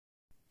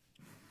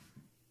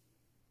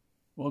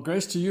Well,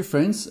 grace to you,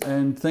 friends,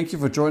 and thank you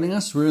for joining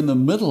us. We're in the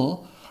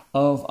middle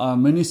of our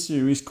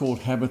mini-series called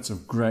Habits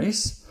of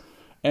Grace,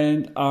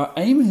 and our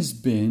aim has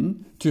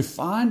been to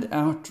find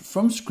out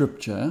from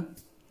Scripture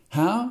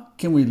how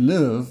can we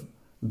live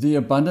the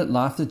abundant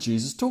life that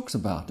Jesus talks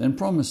about and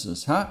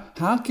promises.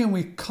 How can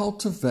we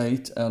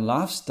cultivate a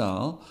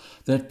lifestyle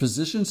that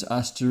positions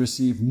us to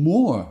receive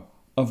more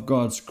of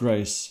God's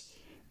grace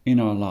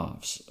in our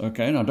lives?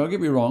 Okay, now don't get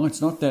me wrong,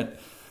 it's not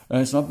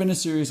been a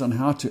series on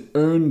how to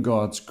earn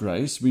God's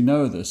grace. We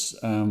know this.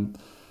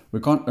 We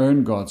can't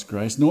earn God's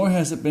grace, nor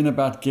has it been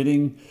about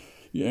getting,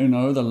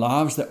 the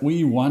lives that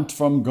we want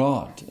from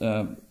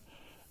God.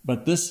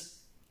 But this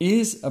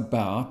is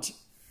about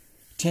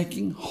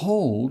taking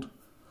hold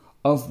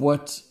of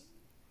what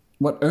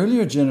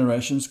earlier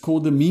generations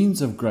called the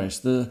means of grace,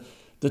 the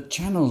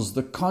channels,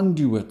 the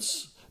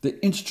conduits, the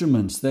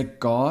instruments that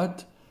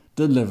God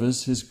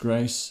delivers His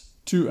grace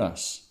to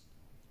us.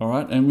 All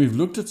right, and we've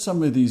looked at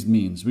some of these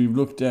means. We've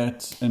looked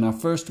at, in our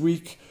first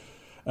week,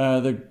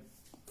 the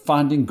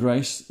finding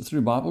grace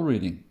through Bible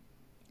reading.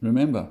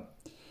 Remember.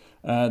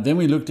 Then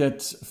we looked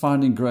at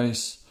finding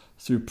grace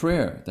through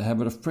prayer, the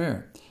habit of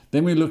prayer.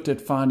 Then we looked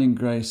at finding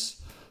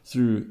grace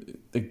through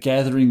the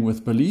gathering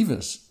with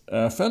believers,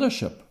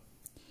 fellowship.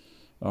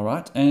 All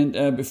right,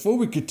 and before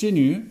we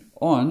continue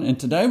on, and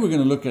today we're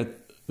going to look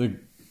at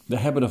the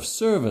habit of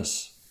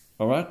service.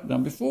 All right, now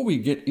before we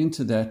get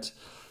into that,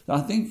 I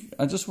think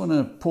I just want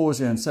to pause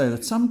here and say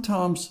that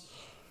sometimes,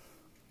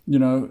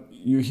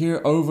 you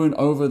hear over and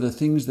over the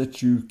things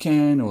that you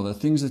can or the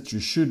things that you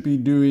should be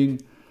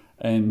doing.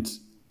 And,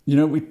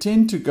 we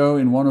tend to go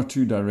in one or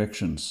two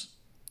directions.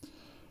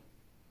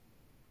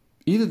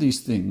 Either these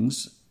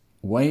things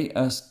weigh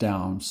us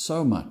down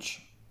so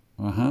much.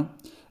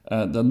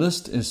 The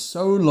list is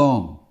so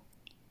long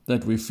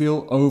that we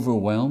feel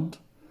overwhelmed,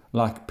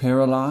 like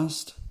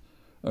paralyzed.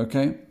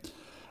 Okay?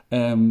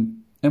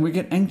 And we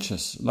get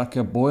anxious, like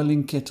a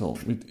boiling kettle.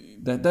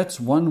 That's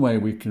one way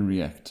we can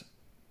react.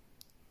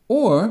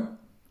 Or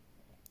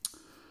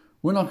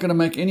we're not going to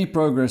make any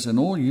progress at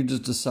all. You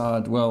just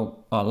decide,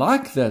 well, I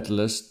like that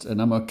list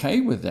and I'm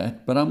okay with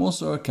that, but I'm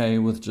also okay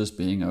with just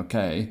being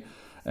okay.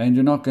 And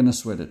you're not going to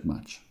sweat it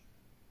much.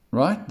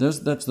 Right?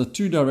 That's the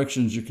two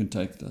directions you can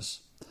take this.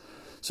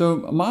 So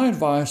my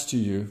advice to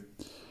you,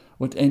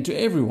 and to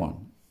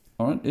everyone,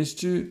 all right, is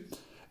to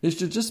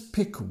just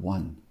pick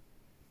one.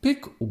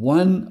 Pick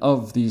one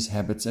of these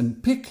habits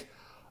and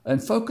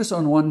focus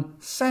on one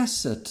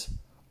facet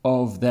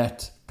of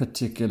that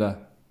particular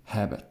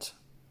habit,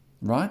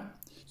 right?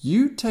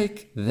 You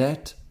take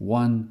that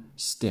one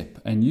step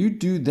and you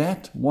do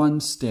that one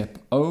step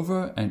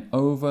over and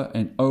over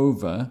and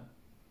over.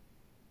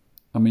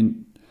 I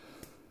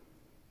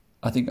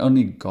think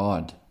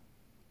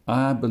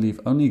I believe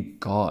only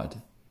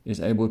God is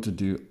able to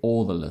do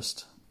all the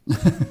list.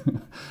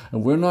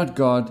 And we're not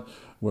God,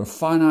 we're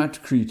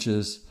finite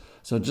creatures.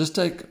 So just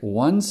take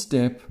one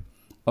step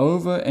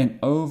over and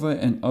over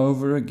and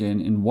over again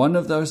in one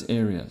of those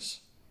areas,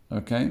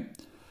 okay?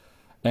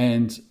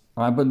 And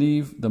I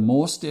believe the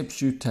more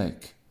steps you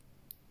take,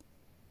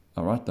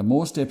 all right, the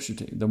more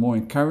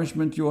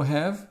encouragement you'll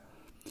have,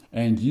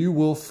 and you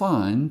will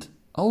find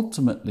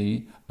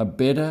ultimately a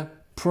better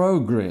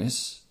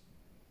progress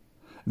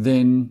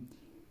than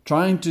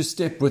trying to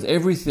step with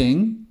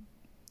everything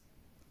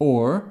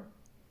or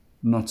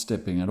not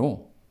stepping at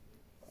all.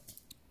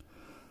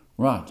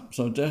 Right,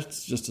 so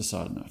that's just a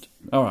side note.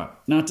 All right,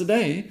 now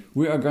today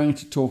we are going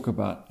to talk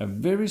about a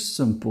very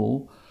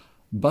simple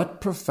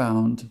but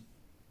profound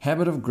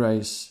habit of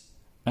grace,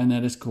 and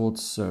that is called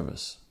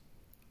service.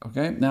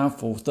 Okay, now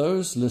for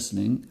those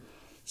listening,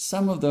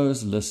 some of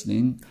those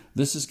listening,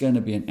 this is going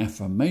to be an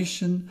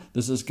affirmation,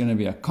 this is going to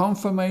be a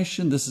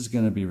confirmation, this is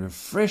going to be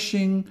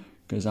refreshing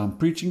because I'm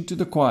preaching to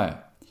the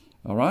choir.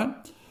 All right,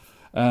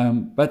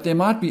 but there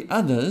might be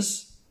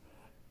others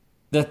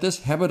that this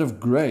habit of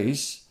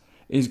grace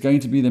is going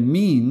to be the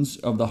means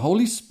of the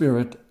Holy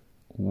Spirit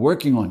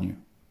working on you,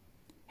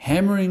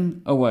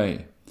 hammering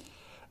away,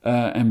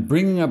 and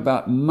bringing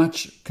about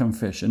much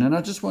confession. And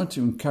I just want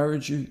to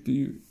encourage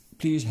you,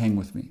 please hang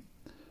with me.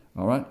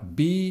 All right?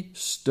 Be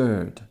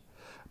stirred,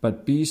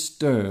 but be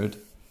stirred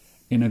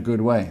in a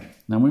good way.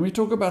 Now, when we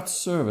talk about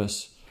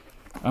service,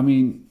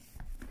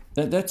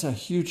 that's a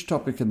huge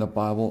topic in the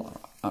Bible.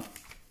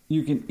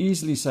 You can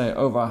easily say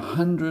over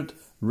 100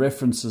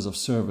 references of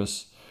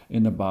service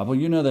in the Bible.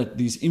 You know that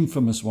these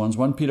infamous ones,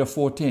 1 Peter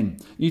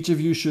 4:10, each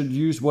of you should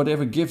use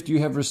whatever gift you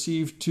have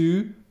received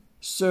to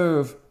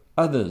serve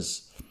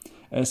others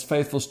as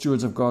faithful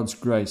stewards of God's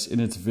grace in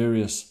its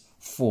various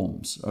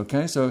forms.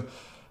 Okay, so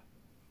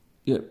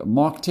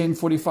Mark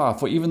 10:45,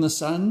 for even the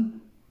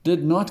Son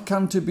did not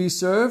come to be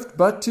served,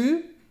 but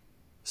to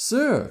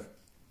serve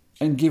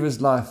and give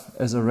His life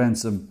as a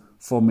ransom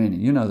for many.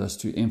 You know those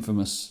two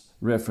infamous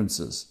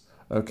references.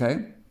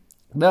 Okay,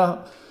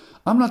 now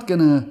I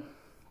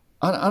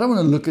don't want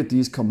to look at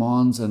these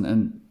commands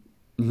and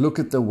look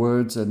at the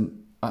words,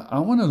 and I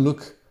want to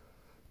look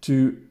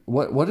to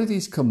what are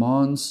these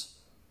commands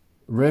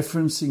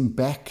referencing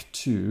back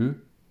to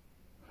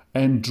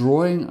and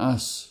drawing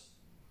us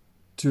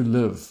to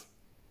live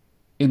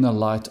in the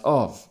light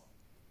of.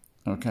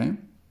 Okay?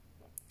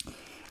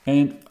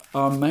 And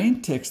our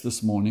main text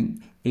this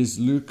morning is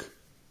Luke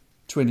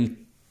 20.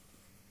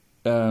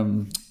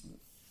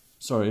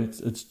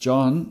 It's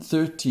John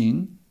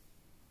 13,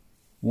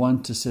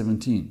 1 to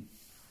 17.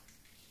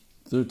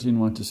 13,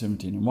 1 to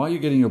 17. And while you're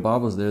getting your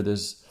Bibles there,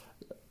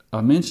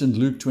 I mentioned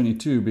Luke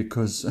 22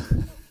 because,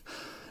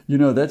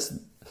 that's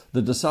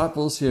the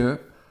disciples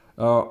here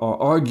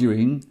are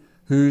arguing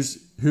who is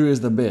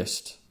the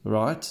best,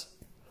 right?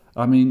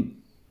 I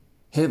mean,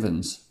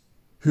 heavens,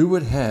 who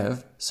would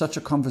have such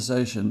a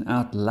conversation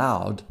out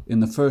loud in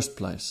the first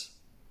place?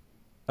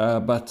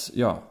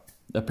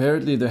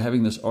 Apparently they're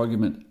having this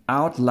argument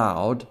out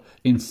loud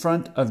in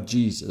front of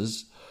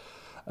Jesus.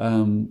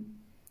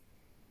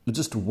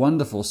 Just a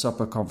wonderful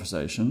supper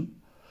conversation.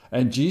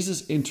 And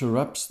Jesus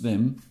interrupts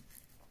them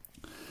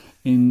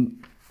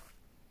in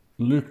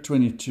Luke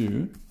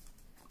 22,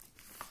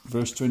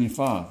 verse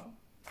 25.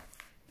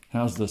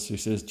 How's this? He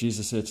says,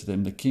 Jesus said to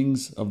them, the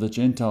kings of the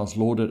Gentiles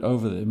lord it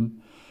over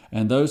them,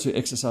 and those who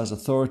exercise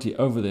authority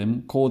over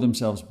them call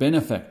themselves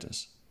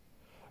benefactors.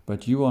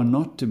 But you are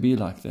not to be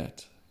like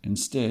that.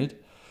 Instead,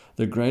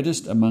 the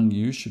greatest among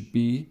you should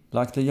be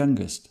like the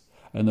youngest,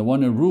 and the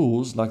one who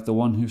rules like the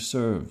one who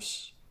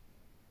serves.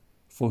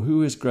 For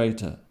who is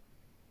greater,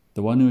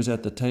 the one who is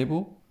at the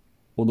table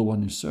or the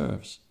one who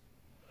serves?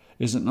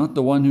 Is it not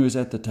the one who is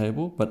at the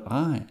table? But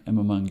I am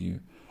among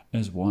you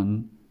as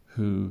one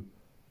who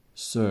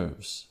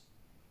serves.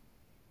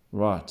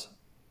 Right.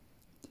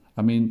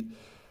 I mean,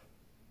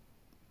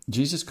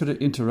 Jesus could have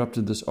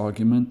interrupted this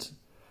argument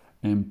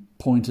and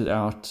pointed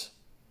out,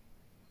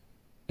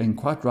 and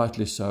quite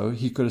rightly so,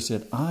 he could have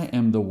said, I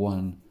am the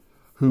one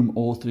whom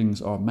all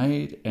things are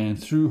made,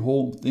 and through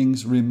all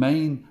things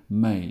remain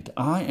made.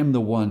 I am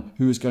the one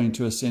who is going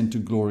to ascend to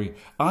glory.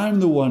 I am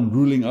the one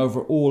ruling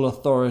over all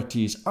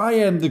authorities. I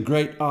am the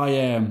great I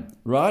am,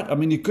 right? I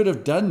mean, he could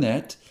have done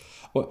that.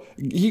 Or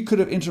he could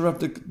have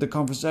interrupted the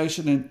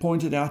conversation and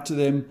pointed out to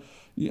them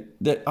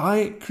that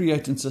I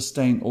create and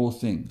sustain all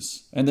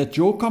things, and that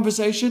your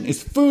conversation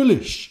is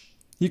foolish.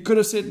 He could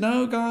have said,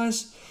 no,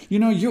 guys,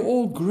 you're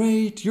all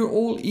great, you're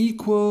all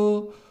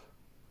equal.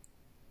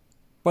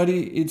 But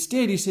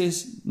instead he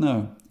says,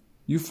 no,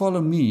 you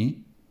follow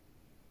me,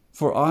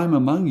 for I am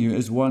among you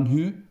as one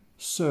who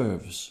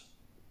serves.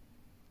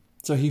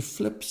 So he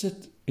flips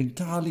it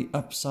entirely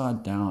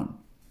upside down.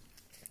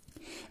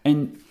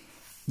 And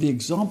the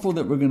example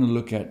that we're going to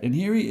look at, and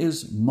here he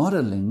is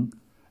modeling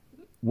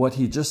what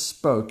he just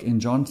spoke in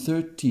John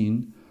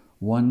 13,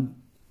 1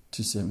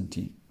 to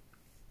 17.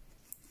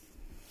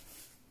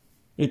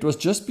 It was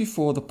just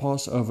before the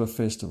Passover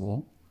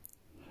festival.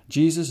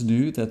 Jesus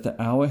knew that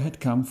the hour had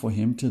come for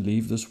him to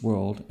leave this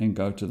world and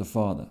go to the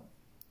Father.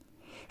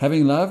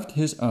 Having loved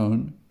his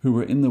own who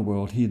were in the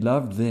world, he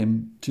loved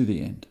them to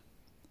the end.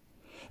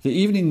 The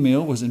evening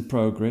meal was in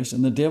progress,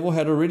 and the devil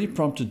had already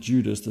prompted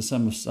Judas, the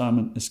son of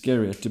Simon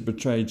Iscariot, to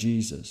betray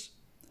Jesus.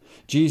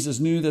 Jesus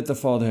knew that the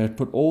Father had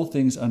put all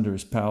things under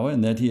his power,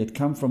 and that he had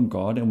come from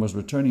God and was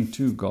returning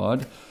to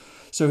God.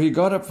 So he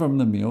got up from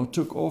the meal,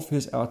 took off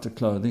his outer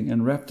clothing,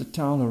 and wrapped a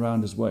towel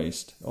around his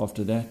waist.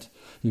 After that,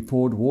 he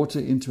poured water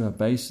into a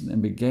basin and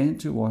began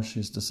to wash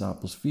his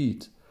disciples'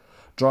 feet,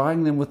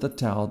 drying them with the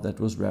towel that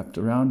was wrapped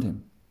around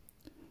him.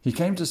 He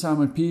came to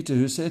Simon Peter,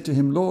 who said to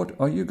him, Lord,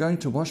 are you going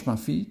to wash my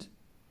feet?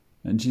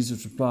 And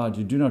Jesus replied,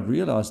 you do not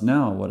realize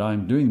now what I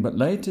am doing, but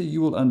later you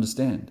will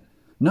understand.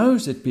 No,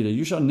 said Peter,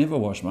 you shall never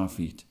wash my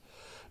feet.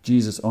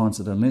 Jesus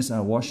answered, unless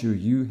I wash you,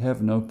 you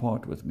have no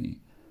part with me.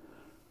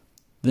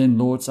 Then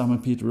Lord,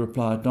 Simon Peter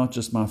replied, not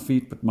just my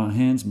feet, but my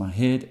hands, my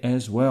head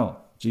as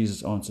well.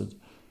 Jesus answered,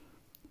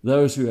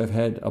 those who have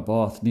had a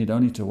bath need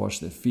only to wash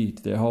their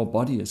feet. Their whole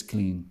body is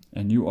clean,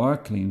 and you are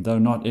clean, though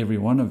not every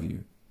one of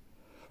you.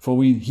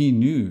 For he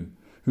knew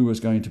who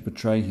was going to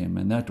betray him,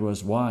 and that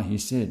was why he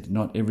said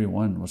not every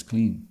one was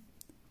clean.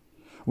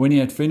 When he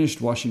had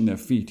finished washing their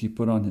feet, he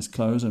put on his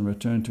clothes and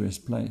returned to his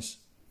place.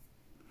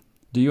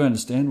 Do you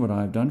understand what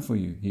I have done for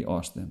you? He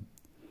asked them.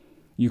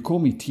 You call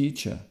me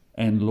teacher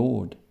and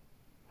Lord,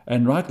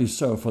 and rightly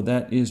so, for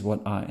that is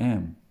what I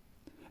am.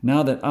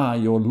 Now that I,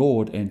 your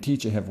Lord and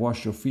teacher, have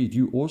washed your feet,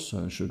 you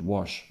also should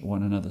wash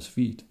one another's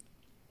feet.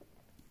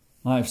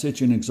 I have set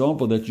you an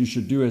example that you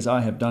should do as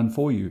I have done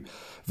for you.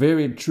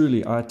 Very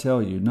truly I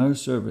tell you, no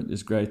servant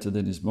is greater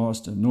than his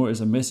master, nor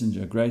is a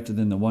messenger greater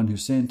than the one who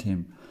sent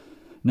him.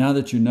 Now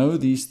that you know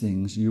these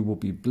things, you will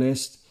be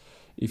blessed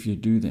if you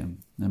do them.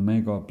 And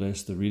may God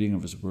bless the reading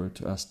of his word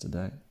to us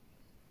today.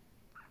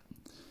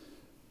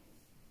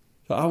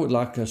 So I would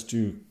like us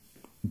to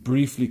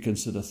briefly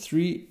consider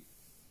three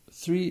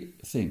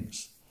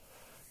things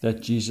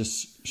that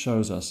Jesus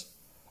shows us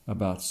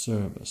about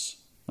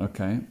service.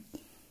 Okay?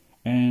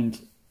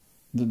 And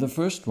the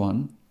first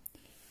one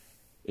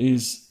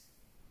is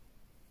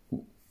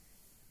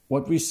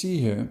what we see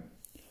here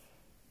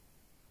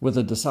with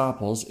the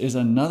disciples is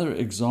another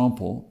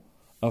example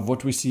of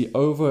what we see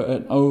over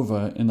and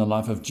over in the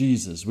life of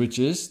Jesus, which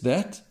is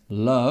that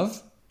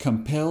love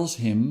compels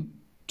him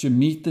to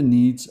meet the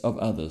needs of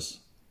others.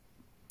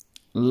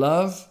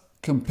 Love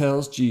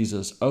compels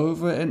Jesus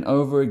over and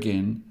over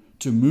again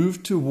to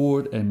move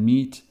toward and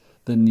meet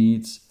the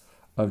needs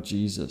of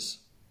Jesus.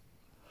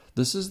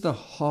 This is the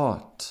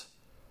heart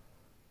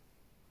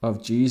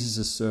of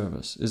Jesus'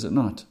 service, is it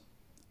not?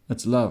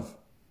 It's love.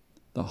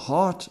 The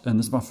heart, and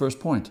this is my first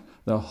point,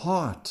 the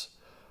heart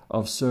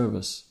of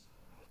service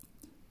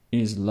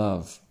is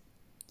love.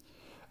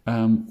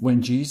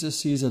 When Jesus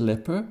sees a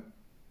leper,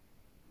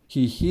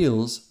 he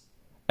heals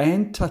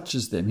and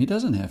touches them. He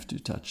doesn't have to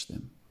touch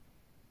them.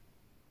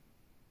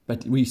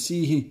 But we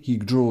see he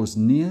draws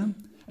near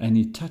and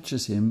he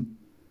touches him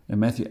in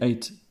Matthew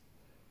 8,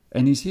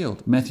 and he's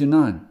healed. Matthew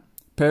 9,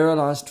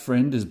 paralyzed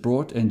friend is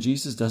brought, and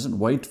Jesus doesn't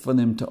wait for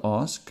them to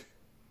ask.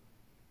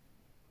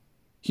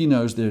 He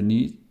knows their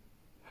need.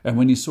 And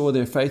when he saw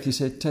their faith, he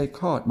said, "Take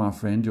heart, my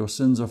friend, your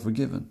sins are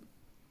forgiven."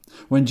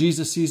 When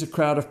Jesus sees a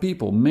crowd of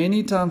people,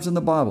 many times in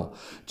the Bible,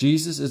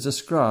 Jesus is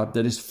described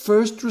that his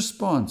first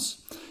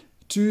response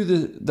to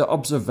the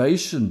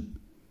observation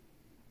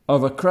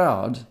of a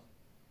crowd,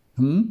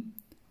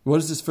 what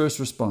is his first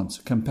response?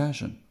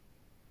 Compassion.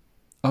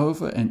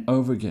 Over and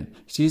over again.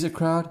 Sees a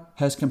crowd,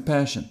 has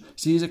compassion.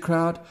 Sees a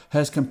crowd,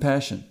 has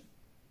compassion.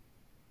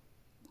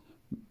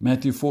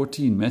 Matthew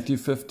 14, Matthew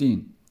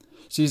 15.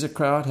 Sees a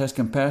crowd, has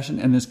compassion,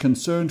 and is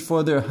concerned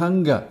for their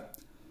hunger.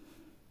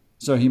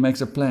 So he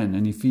makes a plan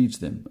and he feeds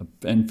them,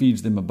 and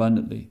feeds them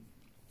abundantly.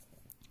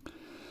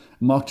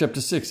 Mark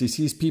chapter 6, he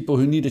sees people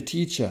who need a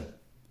teacher.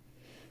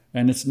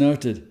 And it's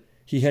noted,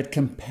 he had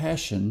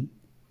compassion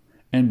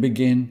and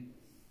began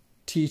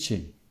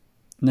teaching.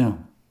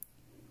 Now,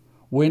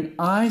 when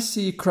I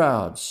see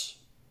crowds,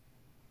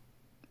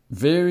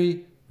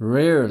 very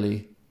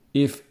rarely,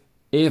 if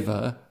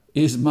ever,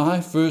 is my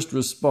first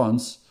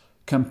response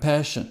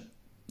compassion.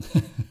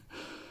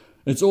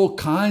 It's all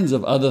kinds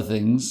of other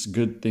things,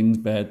 good things,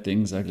 bad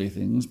things, ugly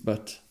things,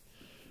 but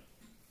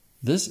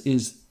this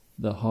is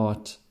the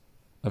heart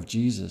of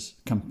Jesus,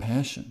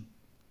 compassion,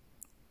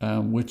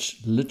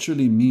 which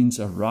literally means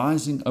a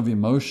rising of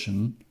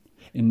emotion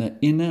in the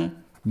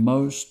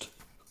innermost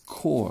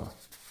core.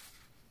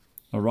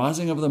 A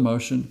rising of the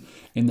emotion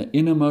in the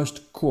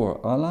innermost core.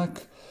 I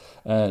like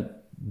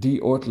D.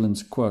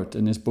 Ortland's quote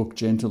in his book,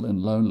 Gentle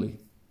and Lowly.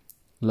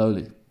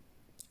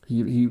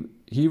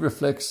 He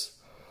reflects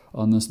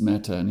on this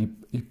matter, and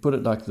he put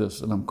it like this,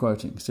 and I'm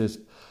quoting. He says,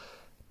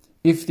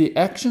 "If the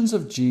actions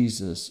of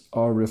Jesus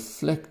are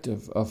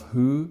reflective of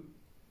who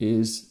he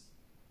is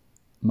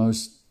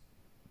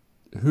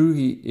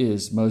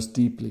most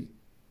deeply,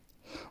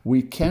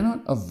 we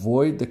cannot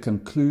avoid the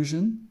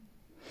conclusion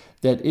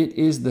that it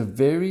is the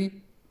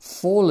very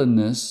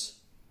fallenness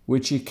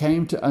which he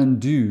came to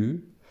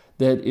undo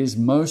that is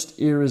most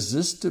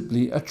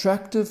irresistibly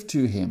attractive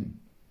to him.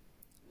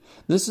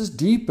 This is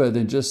deeper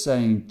than just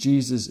saying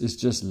Jesus is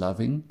just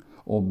loving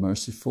or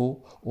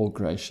merciful or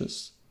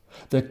gracious.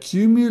 The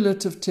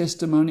cumulative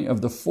testimony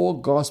of the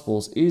four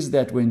Gospels is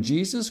that when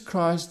Jesus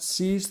Christ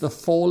sees the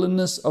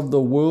fallenness of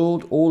the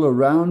world all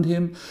around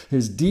him,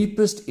 his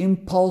deepest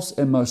impulse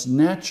and most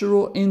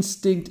natural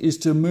instinct is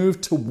to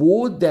move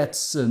toward that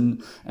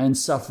sin and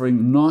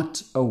suffering,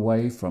 not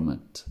away from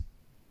it."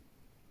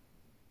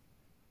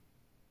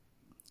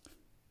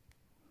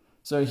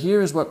 So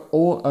here is what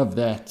all of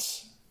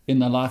that in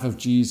the life of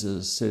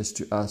Jesus says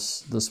to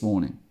us this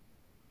morning.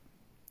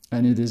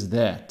 And it is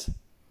that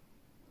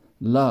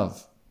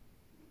love,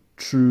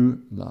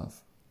 true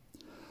love,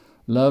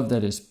 love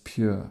that is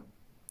pure,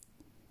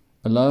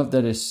 a love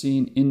that is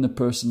seen in the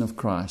person of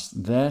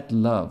Christ, that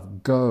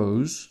love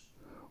goes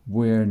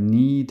where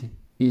need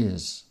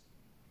is.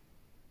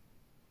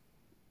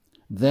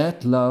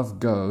 That love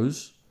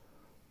goes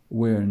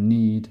where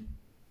need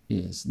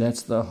is.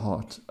 That's the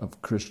heart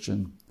of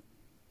Christian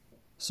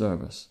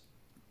service.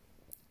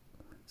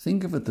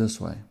 Think of it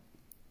this way.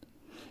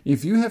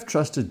 If you have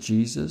trusted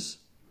Jesus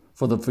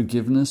for the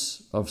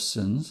forgiveness of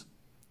sins,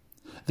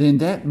 then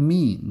that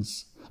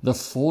means the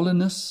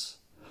fallenness,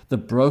 the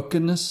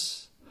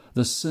brokenness,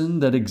 the sin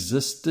that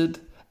existed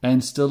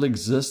and still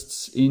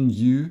exists in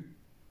you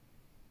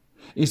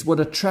is what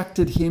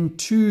attracted him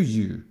to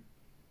you.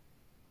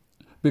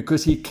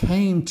 Because he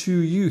came to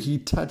you, he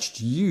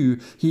touched you,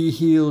 he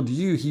healed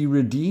you, he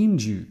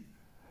redeemed you.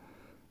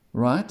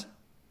 Right?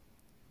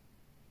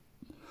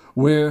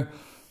 Where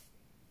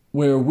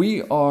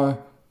we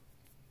are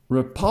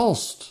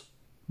repulsed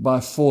by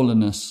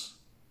fallenness,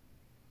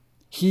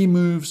 he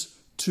moves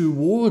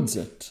towards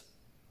it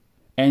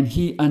and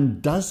he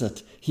undoes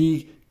it.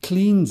 He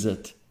cleans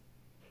it.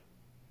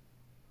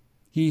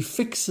 He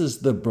fixes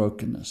the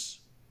brokenness.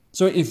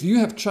 So if you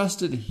have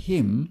trusted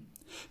him,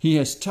 he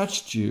has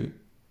touched you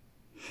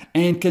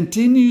and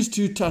continues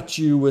to touch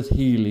you with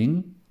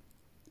healing.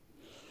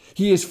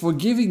 He is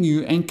forgiving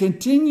you and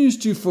continues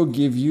to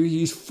forgive you.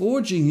 He's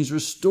forging, he's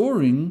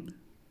restoring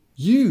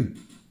you.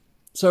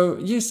 So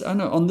yes, I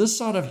know on this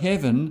side of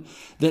heaven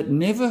that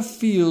never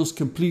feels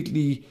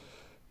completely,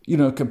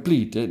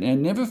 complete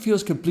and never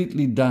feels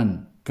completely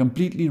done,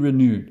 completely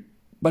renewed.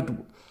 But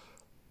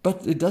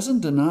But it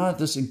doesn't deny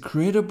this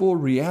incredible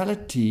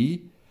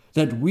reality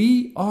that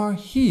we are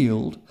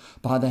healed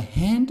by the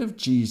hand of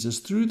Jesus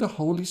through the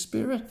Holy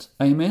Spirit.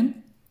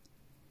 Amen?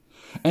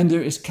 And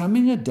there is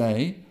coming a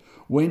day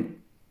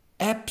when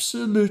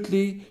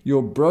absolutely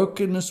your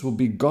brokenness will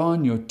be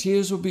gone, your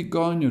tears will be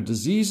gone, your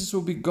diseases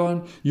will be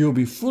gone, you'll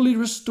be fully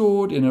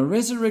restored in a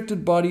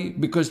resurrected body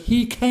because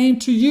He came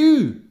to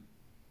you.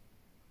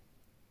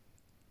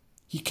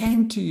 He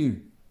came to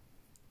you.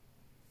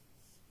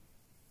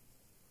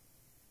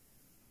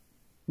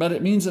 But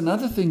it means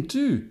another thing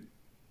too.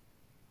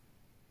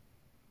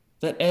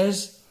 That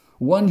as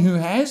one who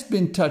has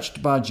been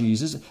touched by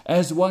Jesus,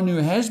 as one who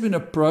has been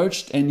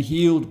approached and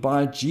healed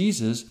by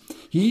Jesus,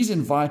 He's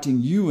inviting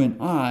you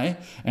and I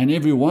and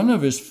every one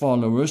of His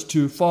followers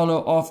to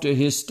follow after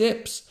His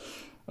steps.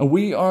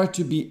 We are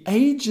to be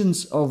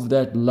agents of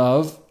that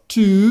love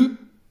to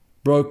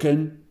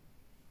broken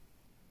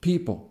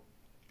people.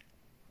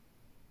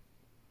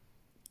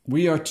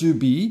 We are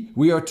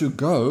to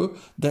go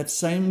that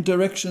same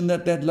direction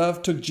that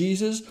love took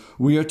Jesus.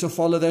 We are to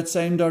follow that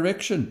same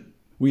direction.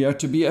 We are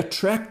to be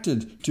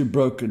attracted to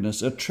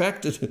brokenness,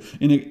 attracted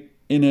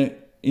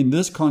in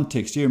this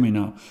context, hear me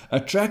now,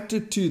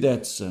 attracted to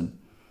that sin,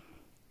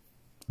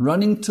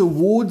 running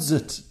towards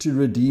it to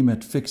redeem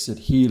it, fix it,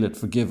 heal it,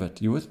 forgive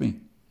it. You with me?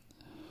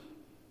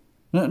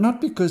 No, not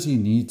because He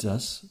needs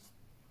us.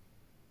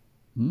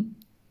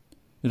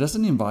 He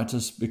doesn't invite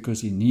us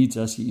because He needs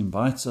us. He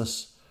invites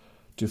us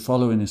to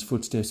follow in His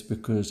footsteps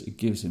because it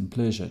gives Him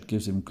pleasure, it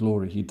gives Him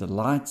glory. He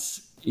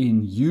delights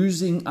in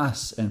using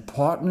us and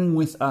partnering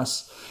with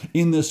us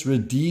in this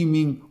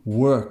redeeming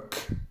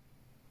work,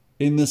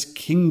 in this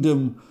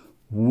kingdom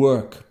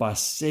work by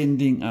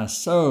sending us.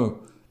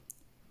 So,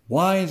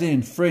 why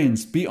then,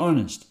 friends, be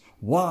honest,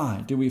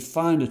 why do we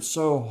find it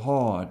so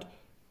hard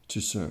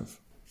to serve?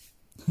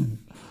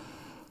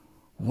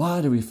 Why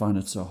do we find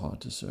it so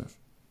hard to serve?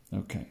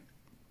 Okay.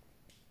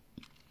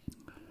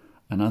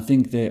 And I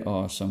think there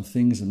are some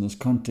things in this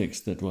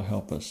context that will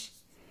help us.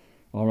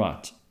 All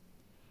right.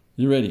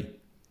 You ready?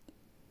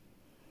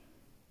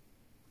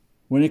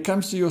 When it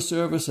comes to your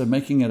service and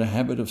making it a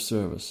habit of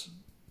service,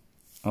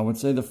 I would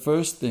say the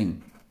first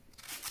thing,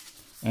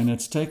 and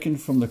it's taken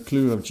from the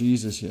clue of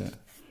Jesus here,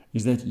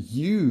 is that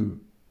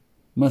you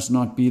must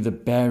not be the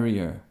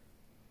barrier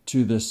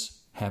to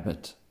this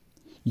habit.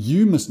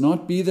 You must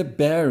not be the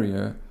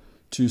barrier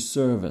to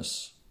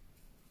service.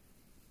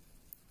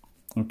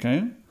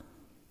 Okay?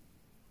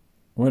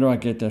 Where do I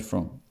get that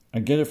from? I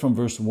get it from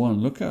verse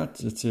 1. Look at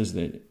it says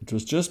there. It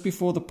was just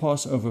before the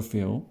Passover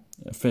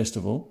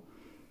festival.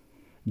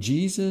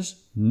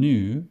 Jesus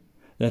knew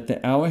that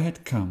the hour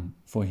had come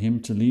for Him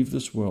to leave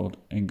this world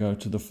and go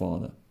to the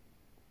Father.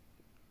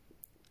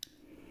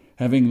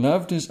 Having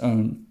loved His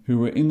own who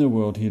were in the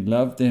world, He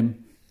loved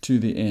them to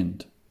the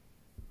end.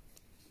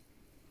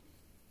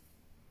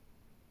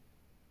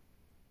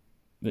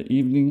 The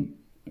evening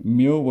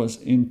meal was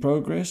in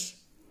progress,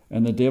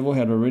 and the devil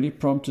had already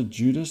prompted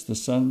Judas, the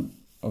son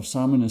of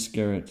Simon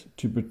Iscariot,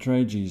 to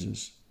betray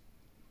Jesus.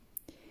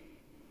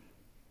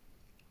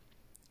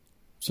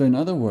 So in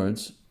other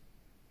words,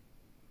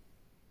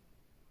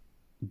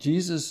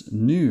 Jesus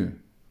knew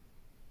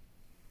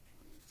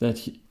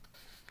that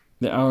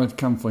the hour had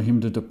come for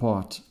Him to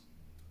depart.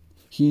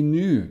 He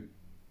knew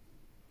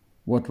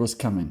what was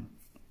coming.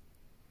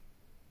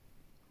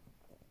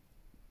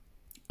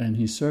 And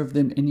He served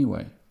them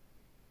anyway.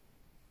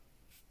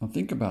 Now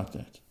think about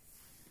that.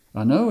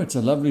 I know it's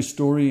a lovely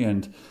story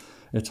and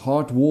it's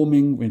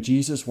heartwarming when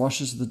Jesus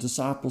washes the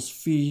disciples'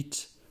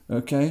 feet,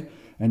 okay?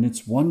 And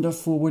it's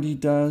wonderful what He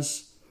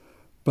does.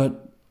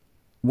 But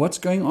what's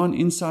going on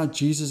inside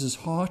Jesus'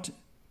 heart?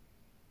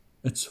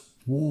 It's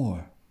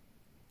war.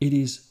 It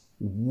is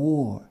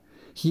war.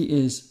 He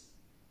is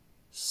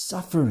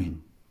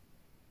suffering.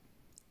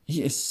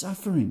 He is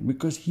suffering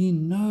because He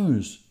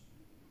knows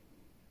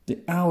the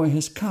hour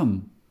has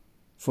come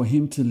for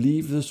Him to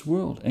leave this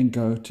world and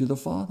go to the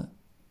Father.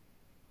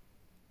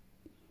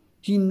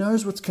 He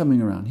knows what's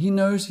coming around. He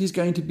knows He's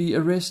going to be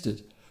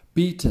arrested,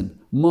 beaten,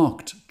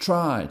 mocked,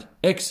 tried,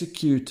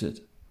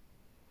 executed.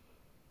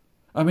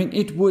 I mean,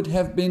 it would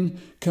have been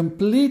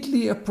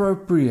completely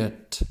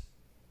appropriate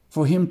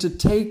for Him to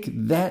take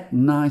that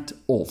night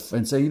off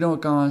and say, you know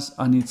what, guys,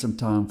 I need some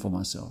time for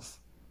myself.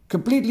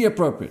 Completely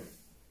appropriate.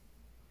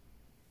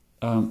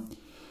 And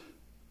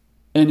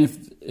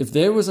if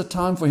there was a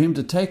time for Him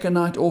to take a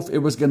night off, it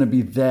was going to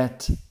be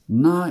that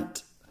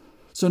night.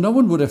 So no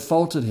one would have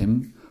faulted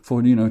Him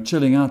for,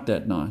 chilling out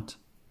that night.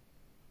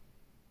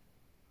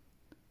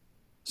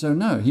 So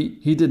no,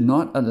 he did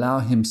not allow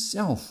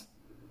Himself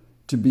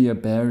to be a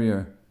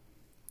barrier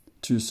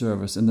to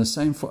service. And the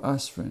same for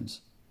us,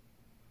 friends.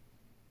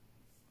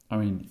 I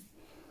mean,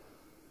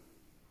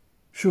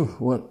 sure,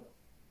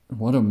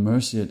 what a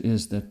mercy it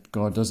is that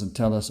God doesn't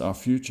tell us our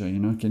future.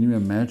 Can you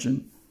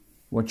imagine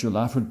what your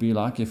life would be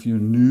like if you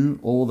knew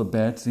all the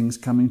bad things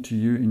coming to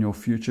you in your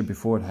future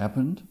before it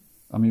happened?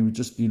 I mean, we'd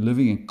just be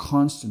living in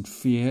constant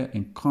fear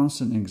and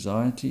constant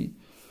anxiety.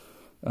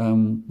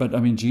 But I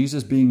mean,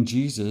 Jesus being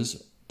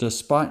Jesus,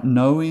 despite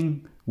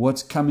knowing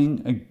what's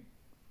coming.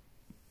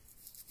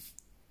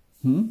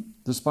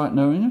 Despite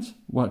knowing it?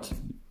 What?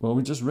 Well,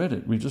 we just read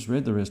it. We just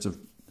read the rest of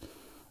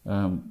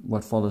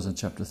what follows in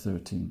chapter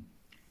 13.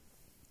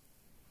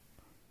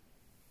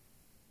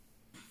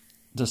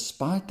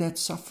 Despite that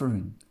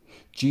suffering,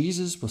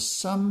 Jesus was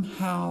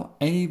somehow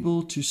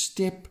able to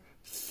step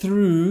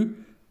through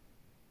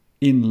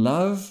in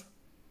love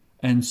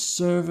and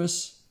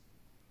service,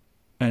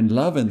 and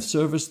love and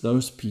service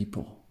those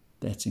people.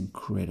 That's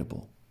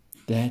incredible.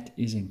 That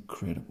is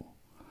incredible.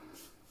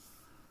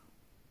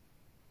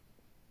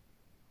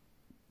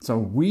 So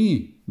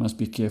we must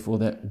be careful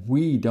that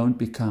we don't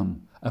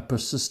become a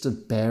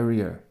persistent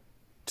barrier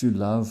to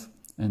love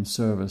and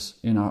service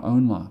in our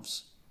own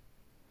lives.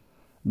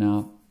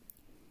 Now,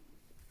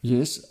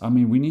 yes,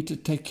 we need to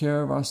take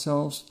care of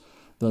ourselves.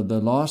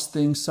 The last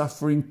thing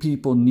suffering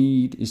people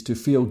need is to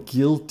feel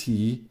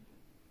guilty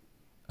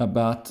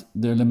about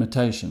their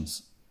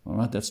limitations. All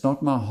right, that's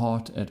not my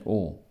heart at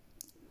all.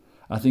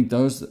 I think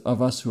those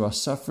of us who are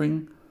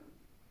suffering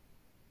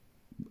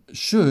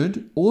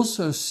should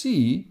also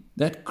see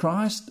that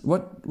Christ,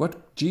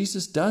 what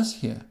Jesus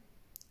does here.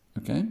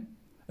 Okay?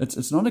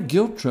 It's not a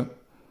guilt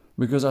trip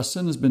because our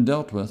sin has been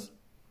dealt with.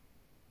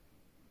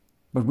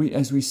 But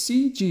as we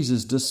see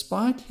Jesus,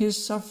 despite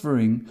his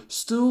suffering,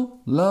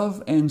 still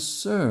love and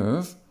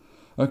serve,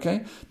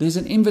 okay, there's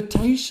an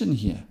invitation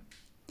here.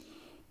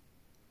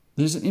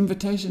 There's an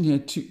invitation here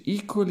to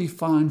equally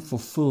find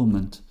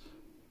fulfillment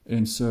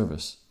in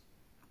service.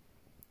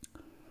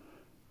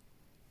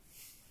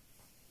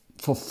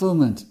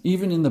 Fulfillment,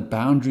 even in the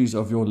boundaries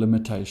of your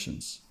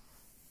limitations.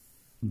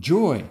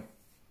 Joy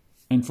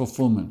and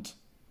fulfillment,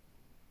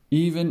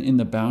 even in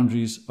the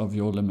boundaries of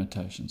your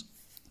limitations.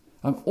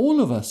 All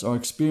of us are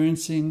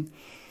experiencing,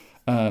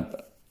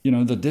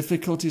 the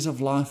difficulties of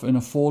life in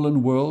a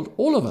fallen world.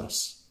 All of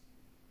us.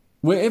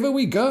 Wherever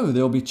we go,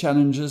 there'll be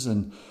challenges,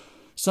 and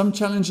some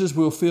challenges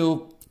will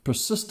feel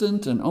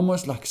persistent and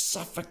almost like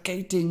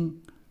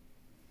suffocating.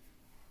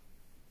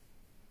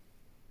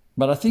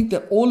 But I think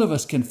that all of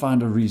us can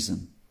find a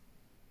reason,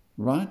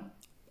 right?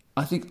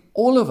 I think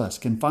all of us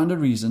can find a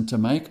reason to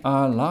make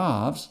our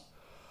lives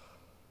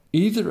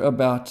either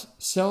about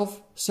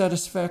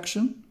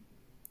self-satisfaction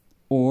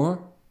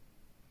or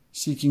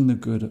seeking the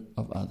good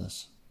of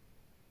others.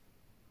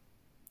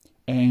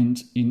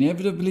 And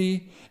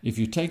inevitably, if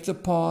you take the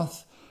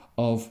path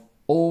of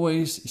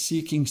always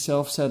seeking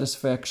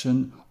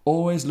self-satisfaction,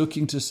 always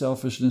looking to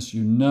selfishness,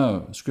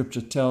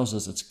 Scripture tells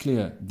us, it's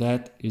clear,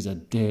 that is a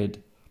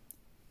dead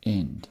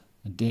end.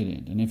 A dead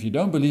end. And if you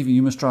don't believe it,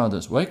 you must try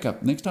this. Wake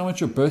up. Next time it's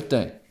your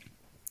birthday.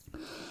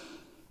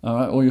 All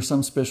right, or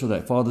some special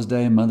day. Father's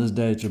Day, Mother's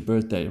Day, it's your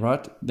birthday,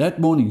 right? That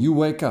morning, you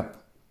wake up.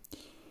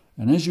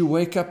 And as you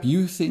wake up,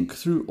 you think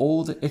through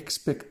all the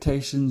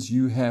expectations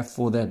you have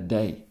for that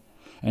day.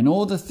 And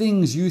all the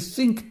things you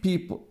think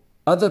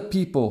other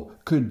people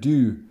could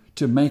do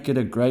to make it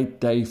a great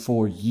day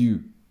for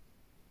you.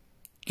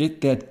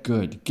 Get that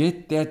good.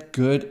 Get that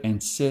good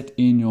and set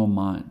in your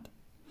mind.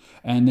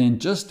 And then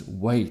just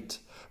wait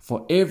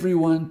for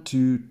everyone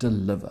to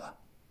deliver.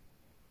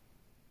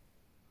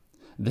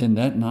 Then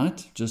that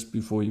night, just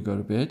before you go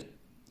to bed,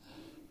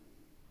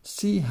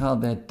 see how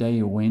that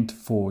day went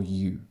for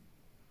you.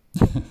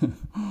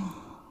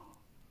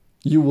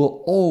 You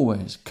will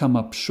always come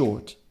up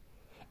short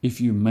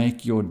if you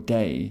make your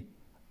day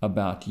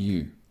about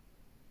you.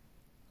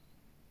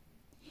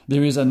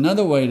 There is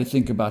another way to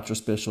think about your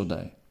special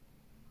day.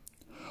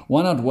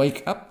 Why not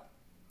wake up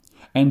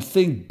and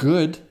think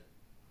good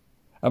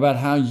about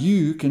how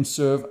you can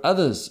serve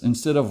others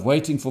instead of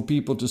waiting for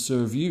people to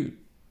serve you?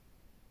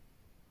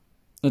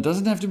 It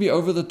doesn't have to be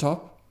over the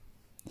top.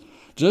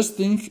 Just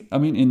think,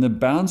 in the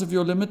bounds of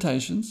your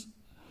limitations,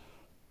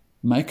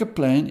 make a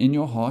plan in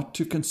your heart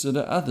to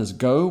consider others.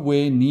 Go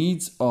where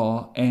needs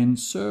are and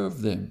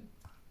serve them.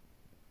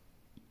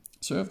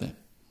 Serve them.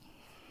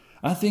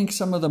 I think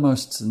some of the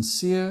most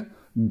sincere,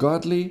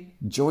 godly,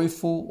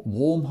 joyful,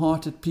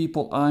 warm-hearted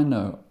people I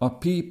know are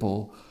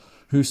people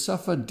who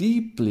suffer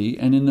deeply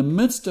and in the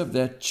midst of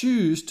that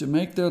choose to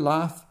make their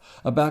life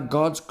about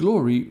God's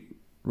glory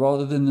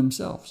rather than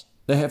themselves.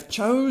 They have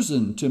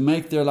chosen to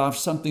make their life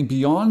something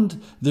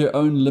beyond their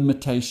own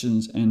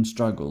limitations and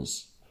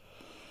struggles.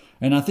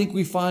 And I think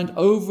we find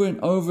over and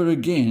over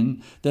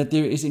again that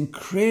there is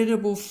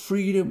incredible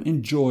freedom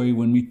and joy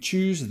when we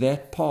choose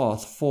that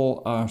path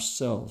for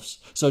ourselves.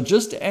 So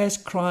just as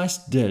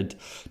Christ did,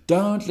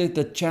 don't let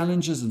the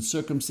challenges and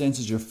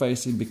circumstances you're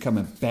facing become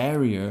a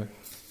barrier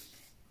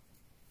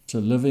to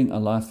living a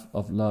life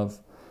of love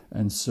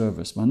and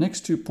service. My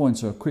next 2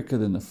 points are quicker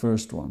than the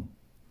first one.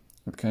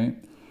 Okay?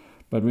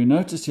 But we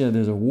notice here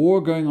there's a war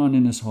going on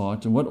in his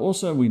heart. And what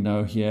also we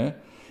know here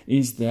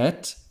is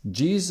that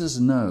Jesus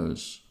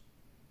knows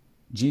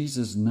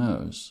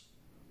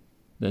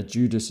that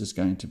Judas is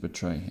going to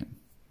betray him.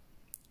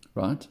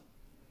 Right?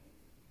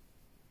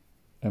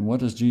 And what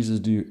does Jesus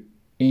do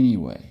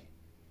anyway?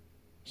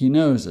 He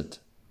knows it.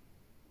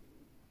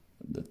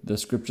 The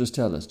scriptures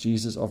tell us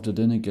Jesus after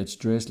dinner gets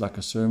dressed like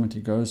a servant.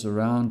 He goes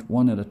around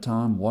one at a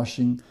time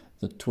washing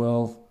the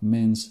 12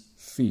 men's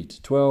feet.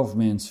 12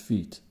 men's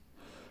feet.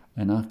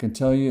 And I can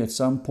tell you at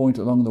some point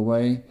along the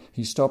way,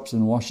 he stops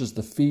and washes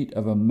the feet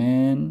of a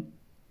man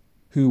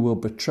who will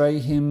betray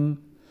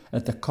him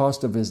at the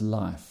cost of his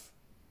life.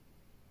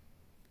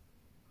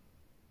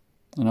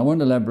 And I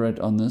won't elaborate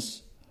on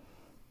this,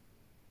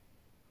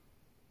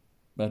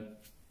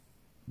 but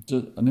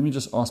let me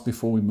just ask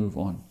before we move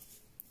on.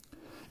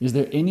 Is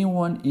there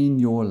anyone in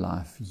your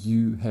life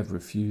you have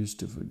refused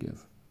to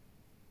forgive?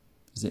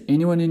 Is there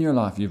anyone in your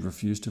life you've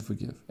refused to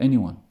forgive?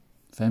 Anyone?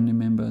 Family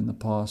member in the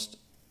past?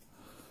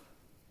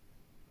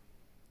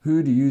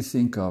 Who do you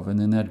think of, and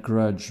then that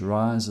grudge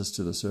rises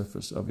to the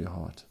surface of your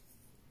heart?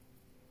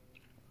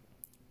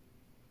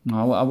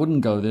 No, I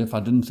wouldn't go there if I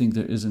didn't think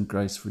there isn't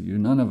grace for you.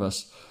 None of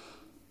us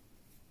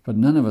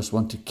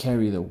want to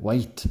carry the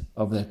weight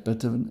of that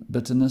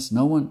bitterness.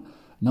 No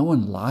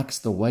one likes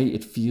the way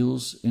it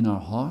feels in our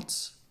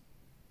hearts,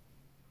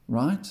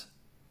 right?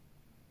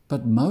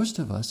 But most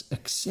of us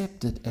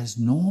accept it as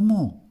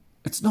normal.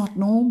 It's not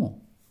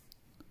normal.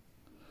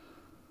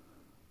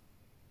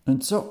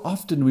 And so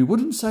often we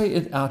wouldn't say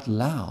it out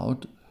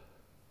loud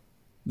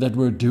that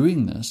we're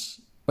doing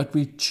this, but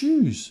we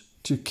choose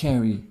to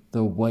carry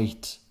the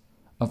weight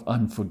of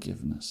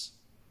unforgiveness.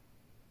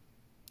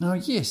 Now,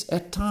 yes,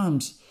 at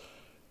times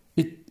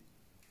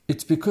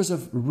it's because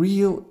of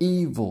real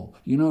evil,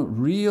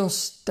 real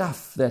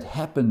stuff that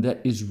happened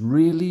that is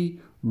really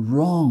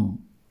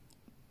wrong.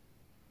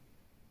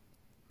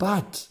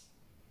 But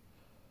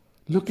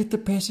look at the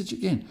passage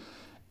again.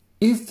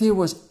 If there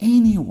was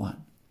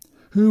anyone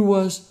who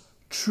was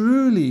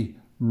truly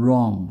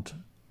wronged,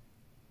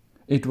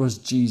 it was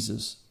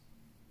Jesus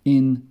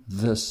in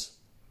this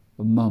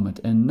moment.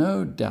 And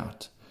no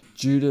doubt,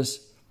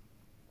 Judas,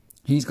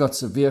 he's got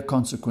severe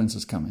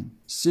consequences coming.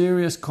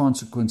 Serious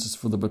consequences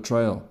for the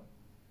betrayal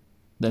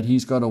that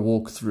he's got to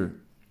walk through.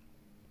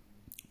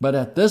 But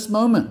at this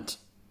moment,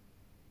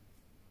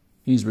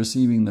 he's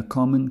receiving the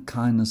common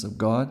kindness of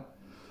God.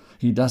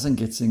 He doesn't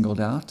get singled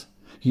out.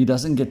 He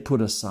doesn't get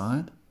put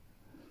aside.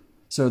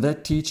 So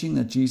that teaching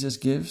that Jesus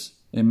gives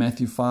in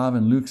Matthew 5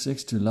 and Luke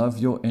 6 to love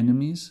your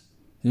enemies,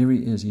 here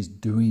he is. He's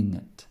doing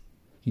it.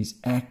 He's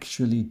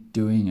actually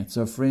doing it.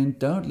 So friend,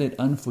 don't let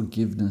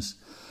unforgiveness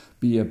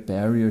be a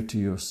barrier to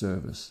your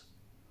service.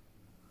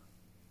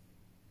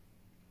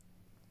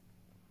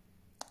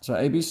 So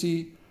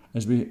ABC,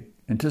 as we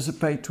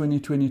anticipate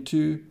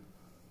 2022,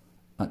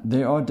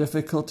 there are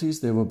difficulties,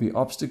 there will be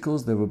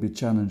obstacles, there will be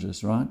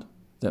challenges, right?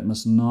 That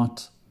must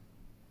not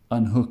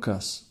unhook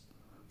us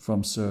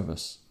from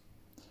service.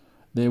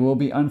 There will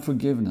be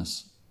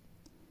unforgiveness,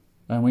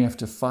 and we have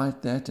to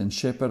fight that and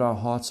shepherd our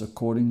hearts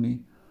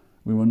accordingly.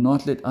 We will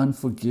not let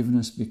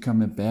unforgiveness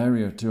become a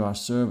barrier to our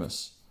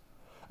service.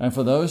 And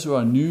for those who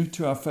are new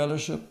to our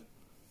fellowship,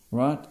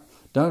 right,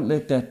 don't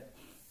let that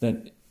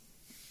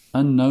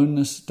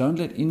unknownness, don't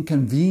let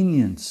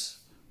inconvenience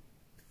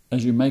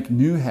as you make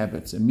new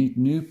habits and meet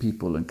new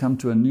people and come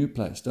to a new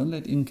place, don't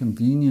let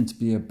inconvenience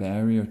be a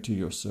barrier to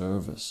your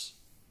service.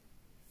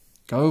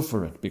 Go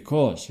for it,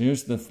 because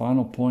here's the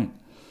final point,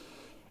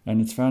 and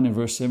it's found in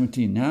verse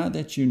 17. Now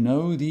that you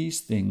know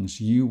these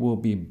things, you will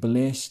be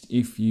blessed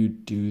if you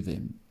do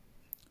them.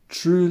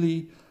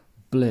 Truly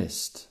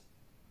blessed.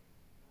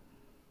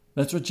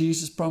 That's what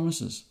Jesus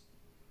promises.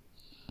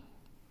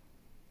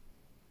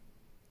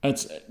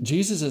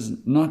 Jesus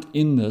is not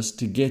in this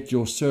to get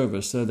your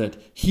service so that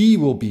he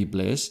will be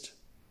blessed.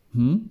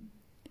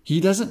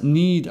 He doesn't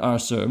need our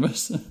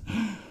service.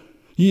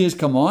 He is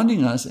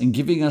commanding us and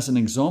giving us an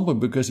example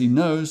because he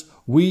knows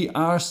we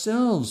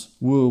ourselves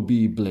will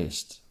be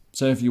blessed.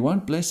 So if you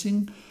want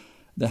blessing,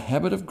 the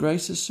habit of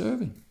grace is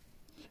serving.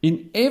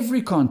 In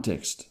every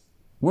context,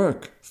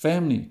 work,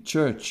 family,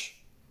 church,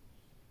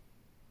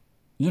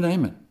 you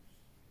name it.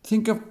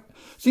 Think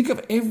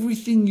of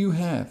everything you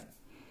have.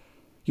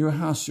 Your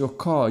house, your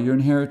car, your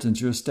inheritance,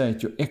 your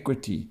estate, your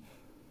equity,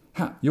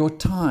 your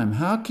time.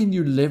 How can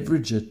you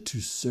leverage it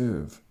to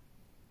serve?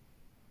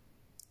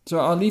 So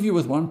I'll leave you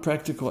with one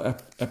practical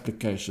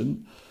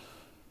application.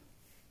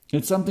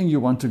 It's something you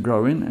want to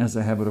grow in as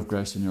a habit of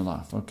grace in your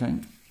life, okay?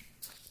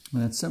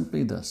 And it's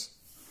simply this.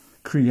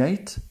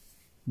 Create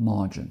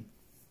margin.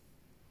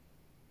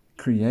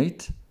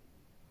 Create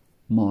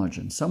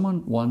margin.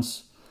 Someone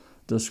once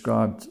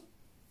described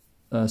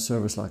a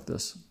service like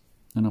this,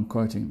 and I'm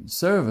quoting,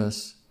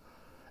 service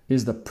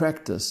is the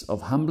practice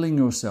of humbling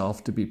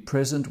yourself to be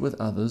present with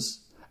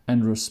others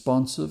and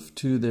responsive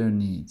to their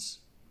needs.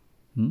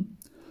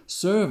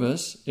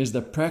 Service is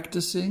the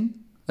practice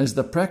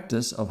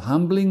of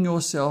humbling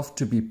yourself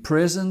to be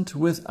present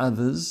with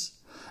others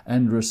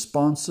and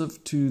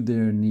responsive to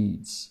their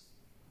needs.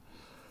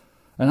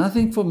 And I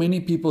think for many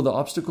people, the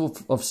obstacle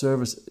of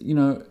service,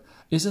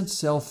 isn't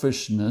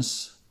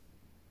selfishness,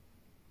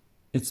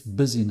 it's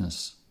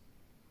busyness.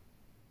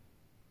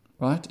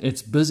 Right?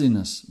 It's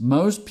busyness.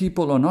 Most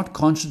people are not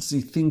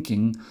consciously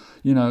thinking,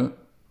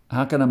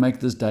 how can I make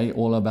this day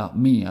all about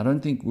me? I don't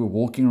think we're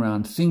walking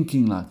around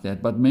thinking like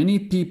that, but many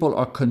people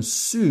are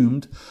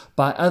consumed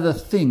by other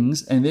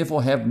things and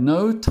therefore have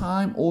no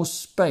time or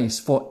space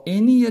for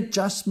any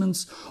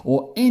adjustments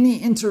or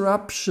any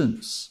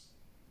interruptions.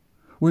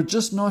 We're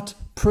just not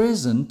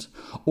present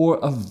or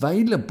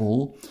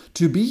available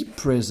to be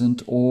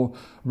present or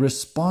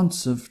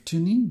responsive to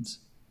needs.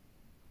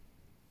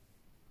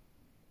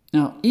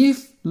 Now,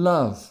 if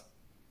love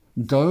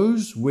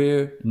goes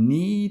where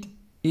need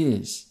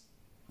is,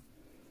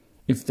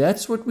 if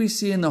that's what we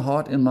see in the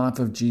heart and life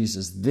of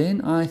Jesus,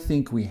 then I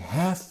think we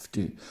have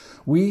to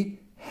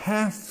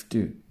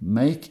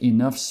make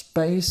enough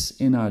space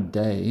in our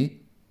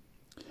day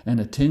and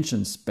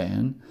attention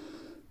span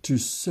to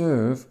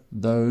serve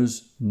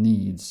those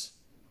needs.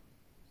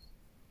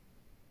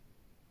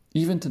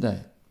 Even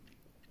today,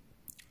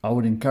 I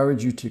would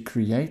encourage you to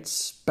create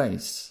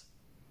space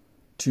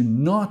to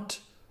not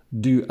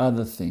do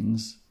other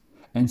things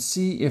and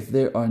see if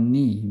there are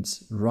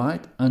needs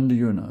right under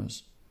your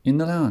nose, in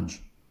the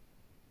lounge,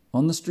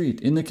 on the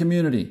street, in the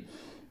community,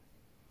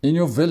 in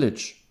your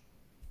village,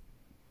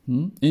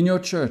 in your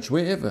church,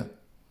 wherever.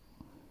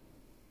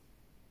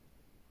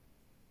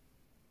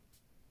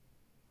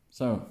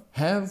 So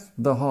have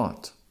the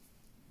heart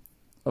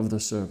of the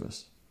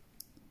service.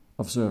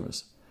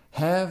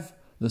 Have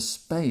the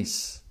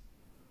space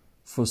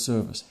for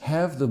service.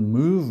 Have the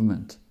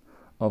movement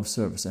of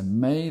service.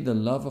 And may the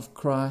love of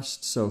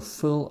Christ so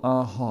fill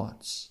our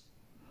hearts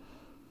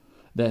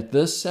that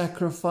this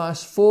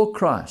sacrifice for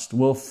Christ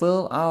will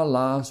fill our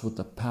lives with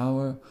the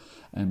power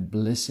and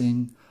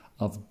blessing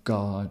of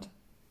God.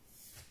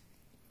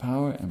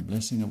 Power and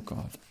blessing of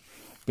God.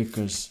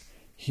 Because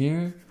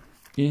here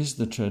is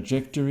the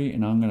trajectory,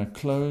 and I'm going to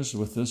close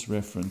with this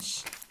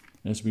reference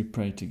as we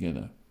pray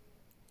together.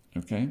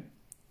 Okay?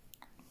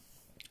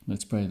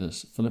 Let's pray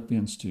this.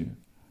 Philippians 2.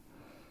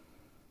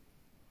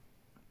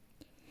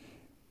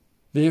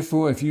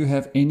 Therefore, if you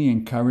have any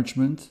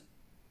encouragement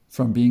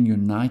from being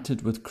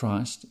united with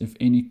Christ, if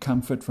any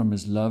comfort from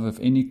His love, if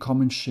any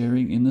common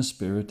sharing in the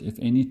Spirit, if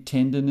any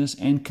tenderness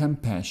and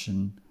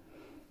compassion,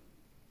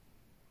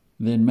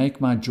 then make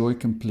my joy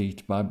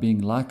complete by being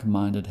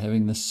like-minded,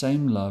 having the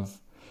same love,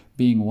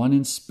 being one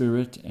in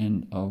spirit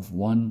and of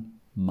one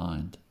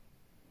mind.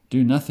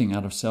 Do nothing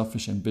out of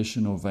selfish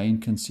ambition or vain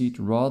conceit.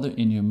 Rather,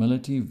 in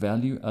humility,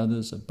 value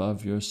others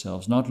above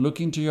yourselves, not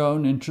looking to your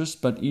own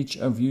interest, but each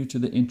of you to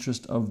the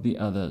interest of the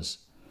others.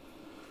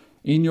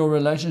 In your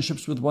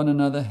relationships with one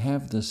another,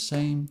 have the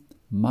same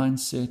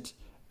mindset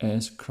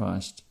as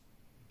Christ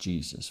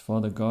Jesus.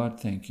 Father God,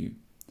 thank you.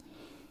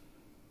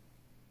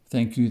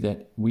 Thank you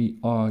that we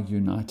are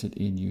united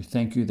in you.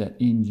 Thank you that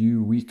in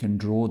you we can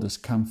draw this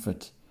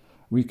comfort.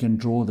 We can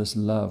draw this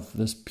love,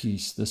 this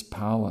peace, this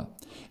power.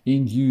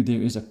 In you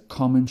there is a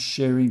common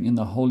sharing in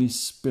the Holy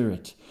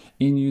Spirit.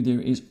 In you there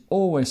is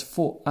always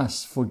for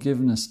us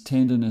forgiveness,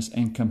 tenderness,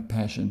 and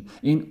compassion.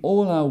 In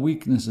all our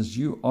weaknesses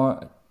you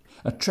are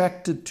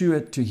attracted to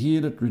it, to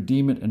heal it,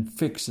 redeem it, and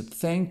fix it.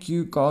 Thank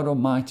you, God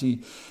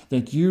Almighty,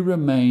 that you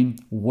remain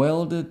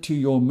welded to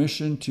your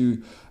mission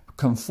to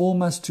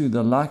conform us to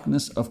the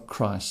likeness of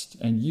Christ,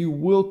 and you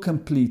will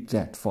complete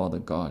that, Father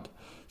God.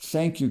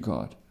 Thank you,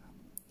 God.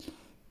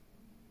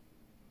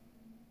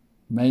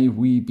 May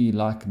we be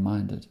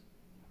like-minded.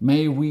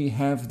 May we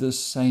have the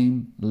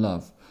same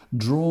love,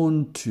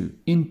 drawn to,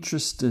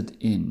 interested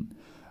in,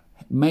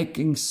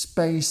 making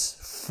space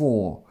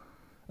for,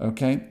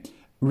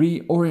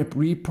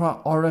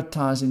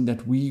 reprioritizing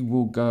that we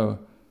will go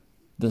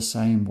the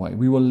same way.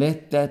 We will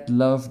let that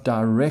love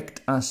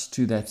direct us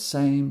to that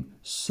same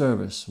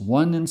service,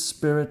 one in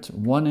spirit,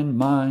 one in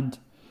mind,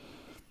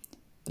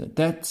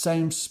 that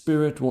same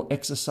spirit will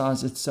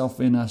exercise itself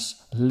in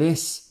us,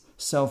 less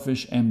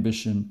selfish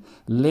ambition,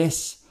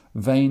 less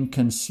vain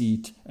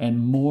conceit, and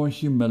more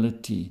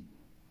humility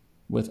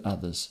with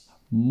others,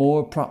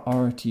 more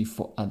priority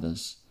for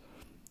others,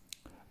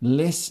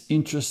 less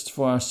interest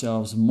for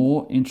ourselves,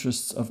 more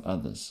interests of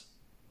others.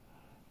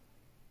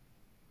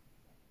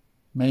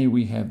 May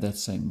we have that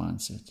same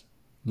mindset.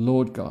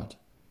 Lord God,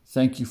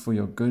 thank you for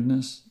your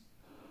goodness.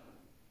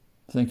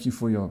 Thank you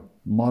for your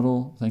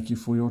model. Thank you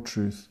for your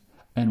truth.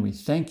 And we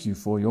thank you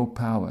for your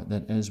power,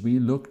 that as we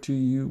look to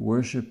you,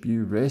 worship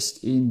you,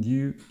 rest in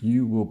you,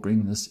 you will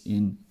bring this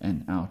in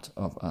and out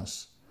of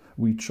us.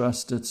 We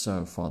trust it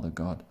so, Father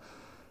God.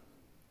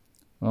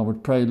 I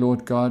would pray,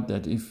 Lord God,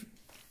 that if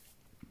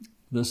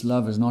this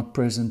love is not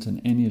present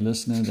in any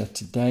listener, that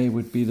today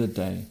would be the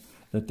day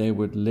that they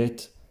would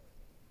let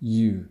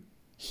you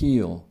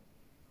heal.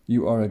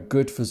 You are a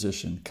good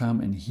physician.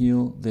 Come and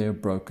heal their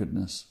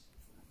brokenness.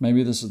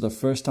 Maybe this is the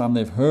first time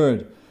they've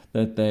heard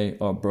that they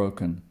are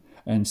broken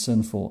and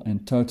sinful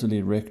and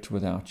totally wrecked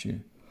without you.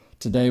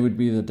 Today would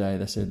be the day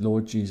they said,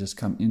 Lord Jesus,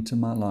 come into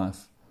my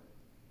life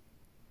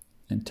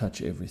and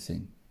touch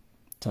everything.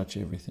 Touch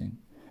everything.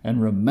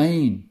 And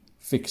remain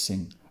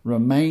fixing,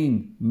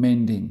 remain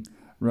mending,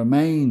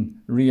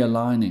 remain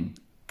realigning,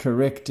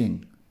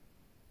 correcting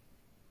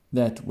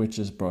that which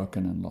is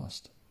broken and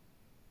lost.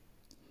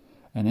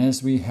 And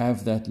as we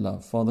have that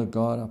love, Father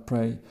God, I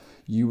pray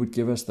you would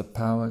give us the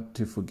power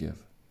to forgive.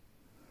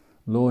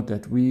 Lord,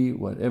 that we,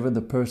 whatever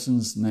the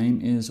person's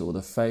name is or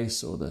the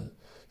face or the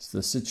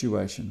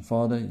situation,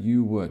 Father,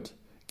 you would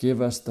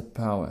give us the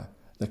power,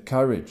 the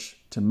courage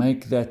to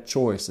make that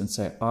choice and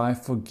say, I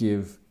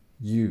forgive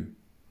you.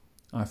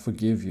 I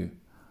forgive you.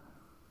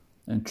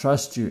 And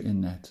trust you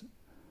in that.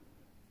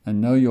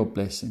 And know your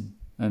blessing.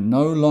 And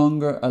no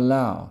longer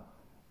allow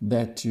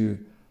that to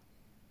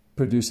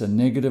produce a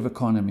negative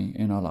economy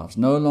in our lives.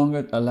 No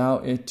longer allow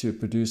it to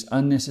produce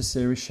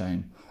unnecessary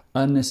shame,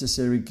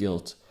 unnecessary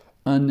guilt,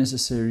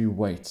 unnecessary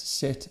weight.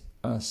 Set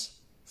us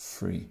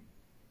free.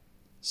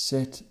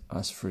 Set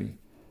us free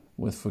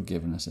with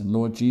forgiveness. And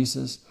Lord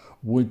Jesus,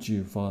 would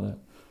you, Father,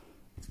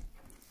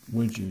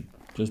 would you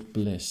just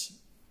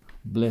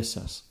bless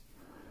us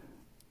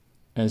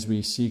as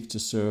we seek to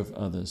serve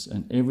others,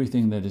 and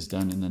everything that is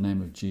done in the name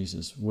of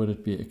Jesus, would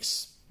it be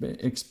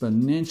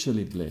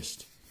exponentially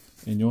blessed.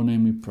 In your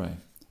name we pray.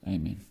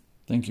 Amen.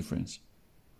 Thank you, friends.